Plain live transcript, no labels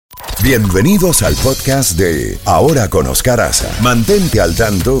Bienvenidos al podcast de Ahora con Oscar Aza. Mantente al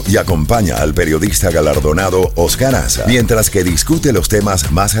tanto y acompaña al periodista galardonado Oscar Aza mientras que discute los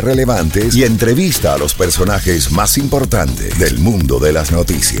temas más relevantes y entrevista a los personajes más importantes del mundo de las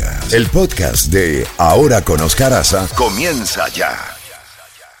noticias. El podcast de Ahora con Oscar Aza comienza ya.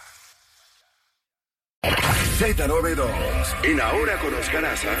 Z92. En Ahora con Oscar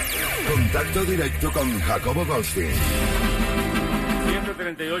Aza, contacto directo con Jacobo Goldstein.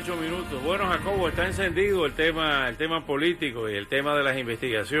 38 minutos. Bueno, Jacobo, está encendido el tema político y el tema de las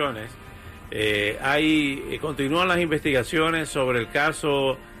investigaciones. Continúan las investigaciones sobre el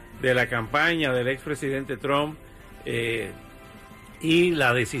caso de la campaña del expresidente Trump y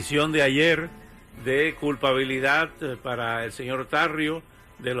la decisión de ayer de culpabilidad para el señor Tarrio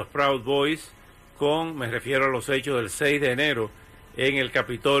de los Proud Boys, me refiero a los hechos del 6 de enero en el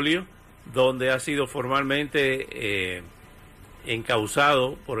Capitolio, donde ha sido formalmente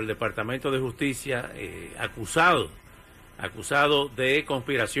encausado por el Departamento de Justicia, acusado de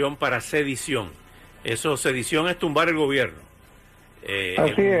conspiración para sedición. Sedición es tumbar el gobierno.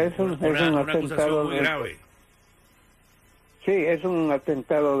 Así es un una acusación atentado muy grave. Sí, es un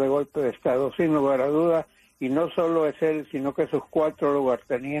atentado de golpe de Estado, sin lugar a duda, y no solo es él, sino que sus 4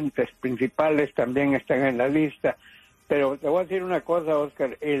 lugartenientes principales también están en la lista. Pero te voy a decir una cosa,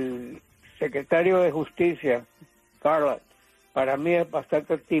 Oscar, el secretario de Justicia, Garland, para mí es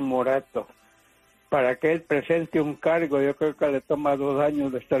bastante timorato. Para que él presente un cargo, yo creo que le toma 2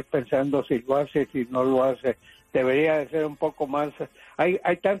 años de estar pensando si lo hace, si no lo hace. Debería de ser un poco más. Hay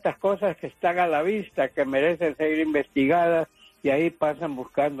tantas cosas que están a la vista que merecen ser investigadas y ahí pasan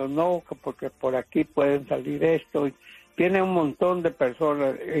buscando, no, porque por aquí pueden salir esto. Tiene un montón de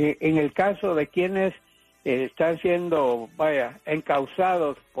personas. En el caso de quienes están siendo,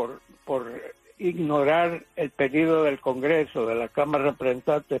 encausados por ignorar el pedido del Congreso, de la Cámara de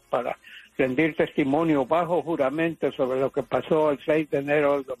Representantes, para rendir testimonio bajo juramento sobre lo que pasó el 6 de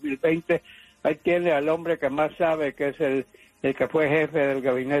enero del 2020, ahí tiene al hombre que más sabe, que es el que fue jefe del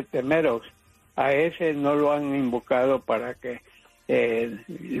gabinete, Meadows. A ese no lo han invocado para que...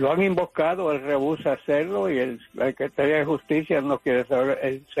 lo han invocado, él rehúsa hacerlo y el Secretario de Justicia no quiere saber.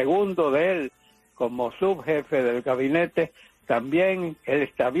 El segundo de él, como subjefe del gabinete, también él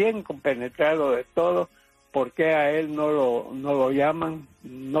está bien compenetrado de todo. ¿Por qué a él no lo llaman?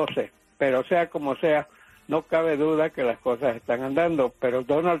 No sé, pero sea como sea, no cabe duda que las cosas están andando. Pero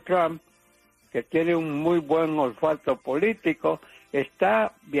Donald Trump, que tiene un muy buen olfato político,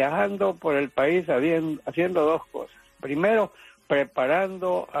 está viajando por el país haciendo 2 cosas. Primero,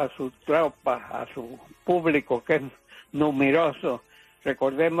 preparando a su tropa, a su público, que es numeroso.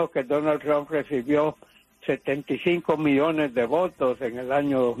 Recordemos que Donald Trump recibió 75 millones de votos en el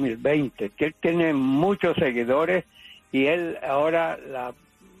año 2020, que él tiene muchos seguidores y él ahora la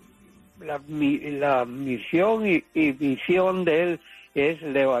misión y visión de él es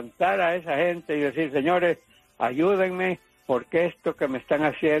levantar a esa gente y decir, señores, ayúdenme, porque esto que me están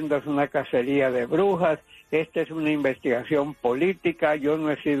haciendo es una cacería de brujas, esta es una investigación política, yo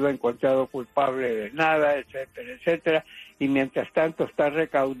no he sido encontrado culpable de nada, etcétera, etcétera, y mientras tanto está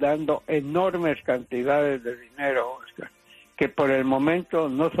recaudando enormes cantidades de dinero, Oscar, que por el momento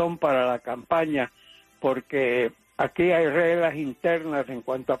no son para la campaña, porque aquí hay reglas internas en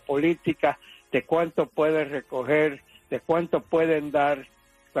cuanto a política, de cuánto puede recoger, de cuánto pueden dar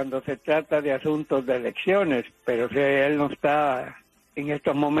cuando se trata de asuntos de elecciones, pero si él no está en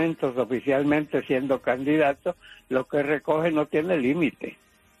estos momentos oficialmente siendo candidato, lo que recoge no tiene límite.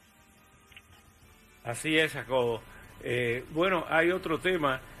 Así es, Jacobo. Bueno, hay otro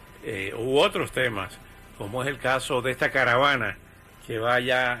tema, u otros temas, como es el caso de esta caravana que va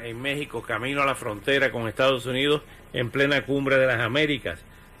ya en México, camino a la frontera con Estados Unidos, en plena cumbre de las Américas,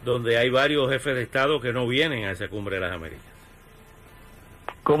 donde hay varios jefes de Estado que no vienen a esa cumbre de las Américas.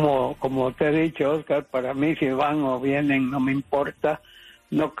 Como te he dicho, Oscar, para mí si van o vienen no me importa,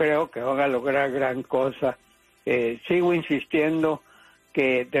 no creo que van a lograr gran cosa. Sigo insistiendo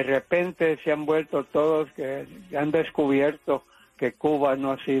que de repente se han vuelto todos, que han descubierto que Cuba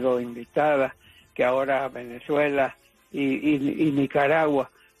no ha sido invitada, que ahora Venezuela y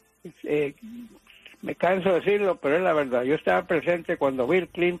Nicaragua. Me canso de decirlo, pero es la verdad. Yo estaba presente cuando Bill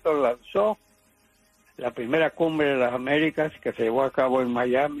Clinton lanzó la primera cumbre de las Américas que se llevó a cabo en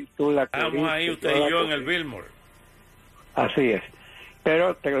Miami. Estamos ahí, usted y yo, en el Billboard. Así es.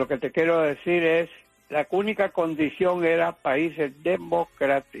 Pero lo que te quiero decir es, la única condición era países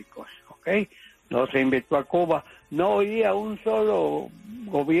democráticos, ¿ok? No se invitó a Cuba. No oía un solo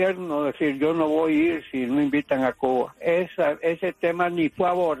gobierno decir, yo no voy a ir si no invitan a Cuba. Ese tema ni fue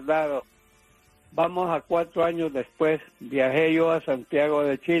abordado. vamos a 4 años después, viajé yo a Santiago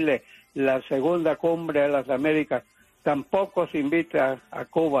de Chile, la segunda cumbre de las Américas, tampoco se invita a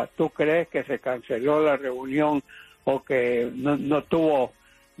Cuba. ¿Tú crees que se canceló la reunión o que no tuvo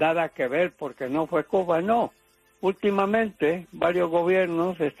nada que ver porque no fue Cuba? No. Últimamente, varios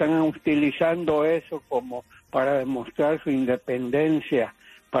gobiernos están utilizando eso como para demostrar su independencia,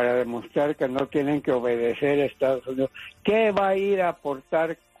 para demostrar que no tienen que obedecer a Estados Unidos. ¿Qué va a ir a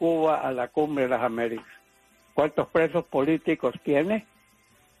aportar Cuba a la cumbre de las Américas? ¿Cuántos presos políticos tiene?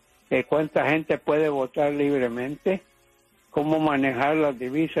 ¿Cuánta gente puede votar libremente? ¿Cómo manejar las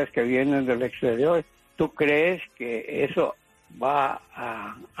divisas que vienen del exterior? ¿Tú crees que eso va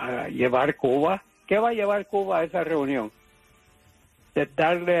a llevar Cuba? ¿Qué va a llevar Cuba a esa reunión? De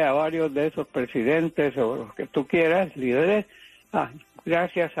darle a varios de esos presidentes o los que tú quieras, líderes,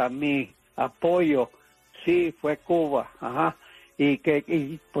 gracias a mi apoyo, sí, fue Cuba,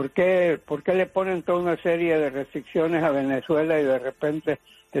 ¿Y por qué le ponen toda una serie de restricciones a Venezuela y de repente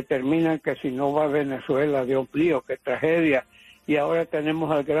determinan que si no va a Venezuela, Dios mío, qué tragedia? Y ahora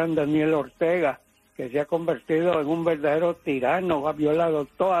tenemos al gran Daniel Ortega, que se ha convertido en un verdadero tirano, ha violado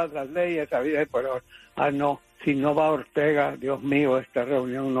todas las leyes habidas y por haber. No, si no va Ortega, Dios mío, esta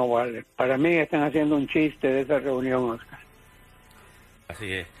reunión no vale. Para mí están haciendo un chiste de esa reunión, Oscar.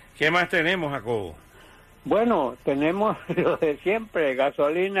 Así es. ¿Qué más tenemos, Jacobo? Bueno, tenemos lo de siempre,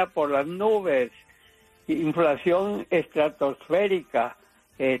 gasolina por las nubes, inflación estratosférica,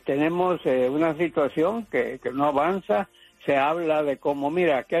 tenemos una situación que no avanza. Se habla de cómo,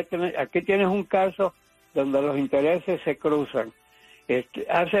 mira, aquí tienes un caso donde los intereses se cruzan.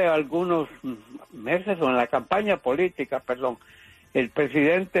 Hace algunos meses, o en la campaña política, perdón, el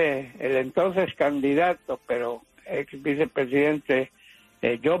presidente, el entonces candidato, pero ex vicepresidente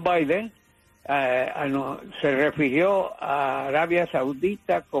Joe Biden, se refirió a Arabia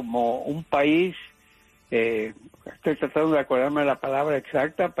Saudita como un país, estoy tratando de acordarme la palabra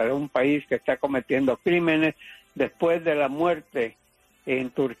exacta, pero un país que está cometiendo crímenes después de la muerte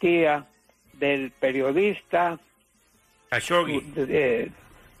en Turquía del periodista Khashoggi.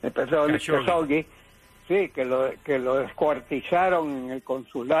 Khashoggi, sí, que lo descuartizaron en el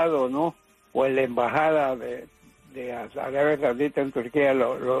consulado, ¿no? O en la embajada de Arabia Saudita en Turquía,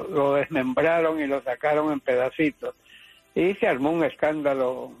 lo desmembraron y lo sacaron en pedacitos. Y se armó un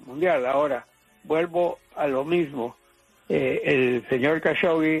escándalo mundial. Ahora, vuelvo a lo mismo. El señor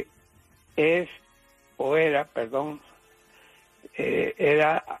Khashoggi era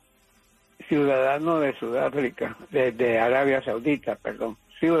ciudadano de Sudáfrica, de Arabia Saudita,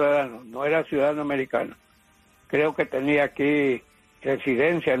 ciudadano, no era ciudadano americano. Creo que tenía aquí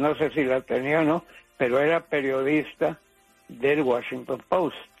residencia, no sé si la tenía o no, pero era periodista del Washington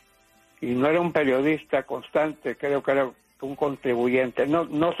Post. Y no era un periodista constante, creo que era un contribuyente.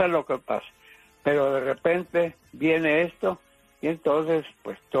 No sé lo que pasa, pero de repente viene esto. Y entonces,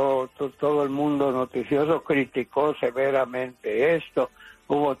 pues todo el mundo noticioso criticó severamente esto.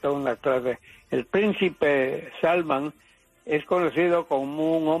 Hubo toda una clase. El príncipe Salman es conocido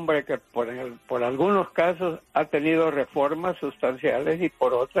como un hombre que por algunos casos ha tenido reformas sustanciales y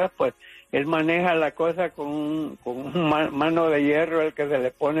por otras, pues, él maneja la cosa con un mano de hierro, el que se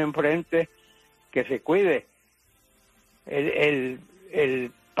le pone enfrente, que se cuide. El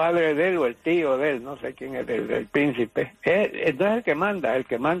padre de él o el tío de él, no sé quién es el príncipe, no es el que manda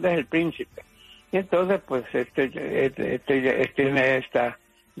es el príncipe. Y entonces pues tiene esta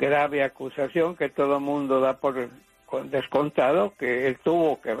grave acusación que todo el mundo da por descontado que él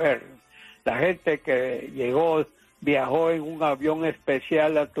tuvo que ver. La gente que viajó en un avión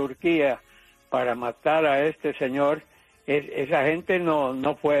especial a Turquía para matar a este señor, esa gente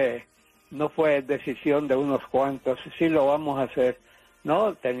no fue decisión de unos cuantos, sí lo vamos a hacer.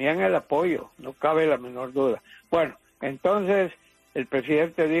 No, tenían el apoyo, no cabe la menor duda. Bueno, entonces el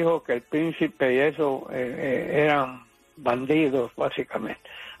presidente dijo que el príncipe y eso eran bandidos, básicamente.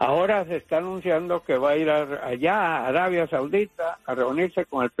 Ahora se está anunciando que va a ir allá a Arabia Saudita a reunirse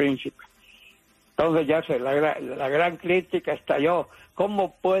con el príncipe. Entonces ya la gran crítica estalló.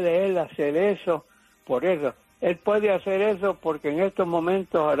 ¿Cómo puede él hacer eso? Por eso, él puede hacer eso porque en estos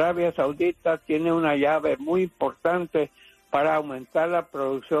momentos Arabia Saudita tiene una llave muy importante para aumentar la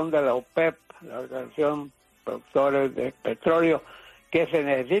producción de la OPEP, la Organización Productores de Petróleo, que se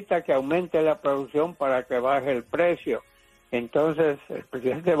necesita que aumente la producción para que baje el precio. Entonces, el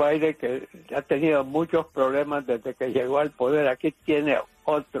presidente Biden, que ha tenido muchos problemas desde que llegó al poder, aquí tiene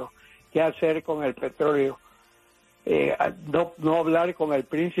otro. ¿Qué hacer con el petróleo? No hablar con el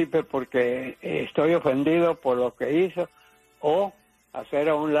príncipe porque estoy ofendido por lo que hizo, o hacer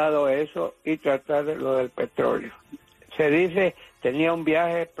a un lado eso y tratar de lo del petróleo. Se dice, tenía un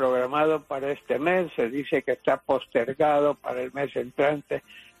viaje programado para este mes, se dice que está postergado para el mes entrante,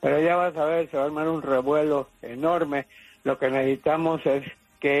 pero ya vas a ver, se va a armar un revuelo enorme. Lo que necesitamos es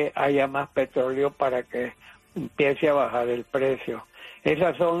que haya más petróleo para que empiece a bajar el precio.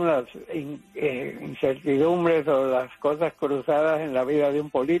 Esas son las incertidumbres o las cosas cruzadas en la vida de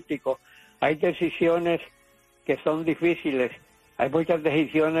un político. Hay decisiones que son difíciles, hay muchas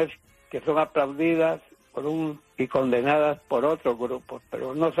decisiones que son aplaudidas por y condenadas por otros grupos,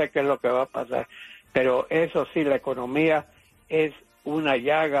 pero no sé qué es lo que va a pasar. Pero eso sí, la economía es una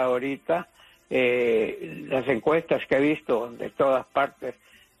llaga ahorita. Las encuestas que he visto de todas partes,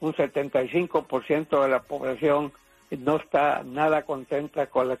 un 75% de la población no está nada contenta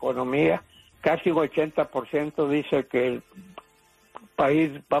con la economía, casi un 80% dice que el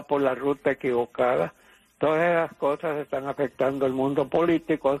país va por la ruta equivocada. Todas esas cosas están afectando el mundo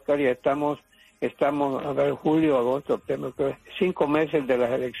político, Oscar, y estamos a ver, julio, agosto, tenemos 5 meses de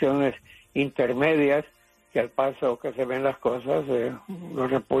las elecciones intermedias, que al paso que se ven las cosas, los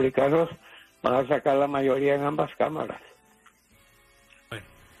republicanos van a sacar la mayoría en ambas cámaras. Bueno,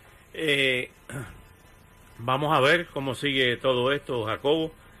 vamos a ver cómo sigue todo esto,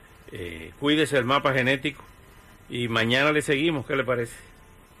 Jacobo. Cuídese el mapa genético y mañana le seguimos. ¿Qué le parece?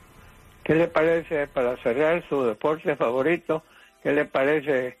 ¿Qué le parece, para cerrar su deporte favorito, qué le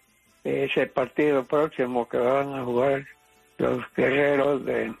parece ese partido próximo que van a jugar los guerreros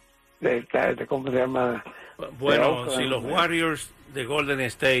de ¿cómo se llama? Bueno, si los Warriors de Golden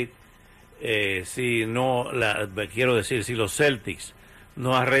State, si los Celtics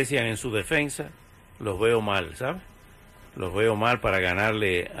no arrecian en su defensa, los veo mal, ¿sabes? Los veo mal para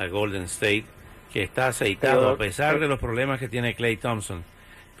ganarle a Golden State, que está aceitado a pesar de los problemas que tiene Klay Thompson.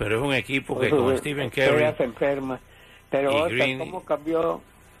 Pero es un equipo que con Stephen Curry se enferma. Pero Green, ¿cómo cambió?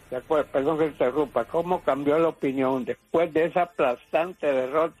 Perdón que interrumpa. ¿Cómo cambió la opinión después de esa aplastante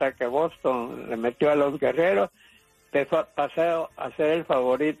derrota que Boston le metió a los guerreros? Pasó a ser el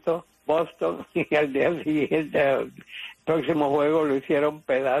favorito Boston, y al día siguiente, el próximo juego, lo hicieron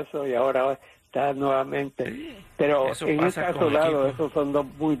pedazo y ahora está nuevamente. Pero en el caso dado, esos son dos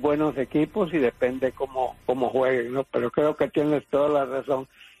muy buenos equipos y depende cómo jueguen, ¿no? Pero creo que tienes toda la razón,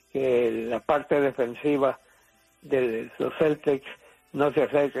 que la parte defensiva de los Celtics no se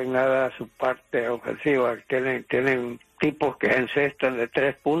acerca en nada a su parte ofensiva. Tienen tipos que encestan de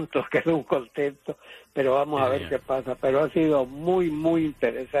 3 puntos, que es un contento, pero vamos a ver qué pasa. Pero ha sido muy, muy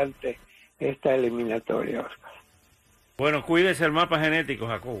interesante esta eliminatoria, Oscar. Bueno, cuídese el mapa genético,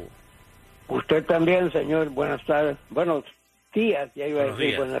 Jacobo. Usted también, señor. Buenas tardes. Buenos días, ya iba a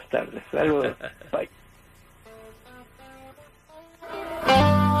decir buenas tardes. Saludos. Bye.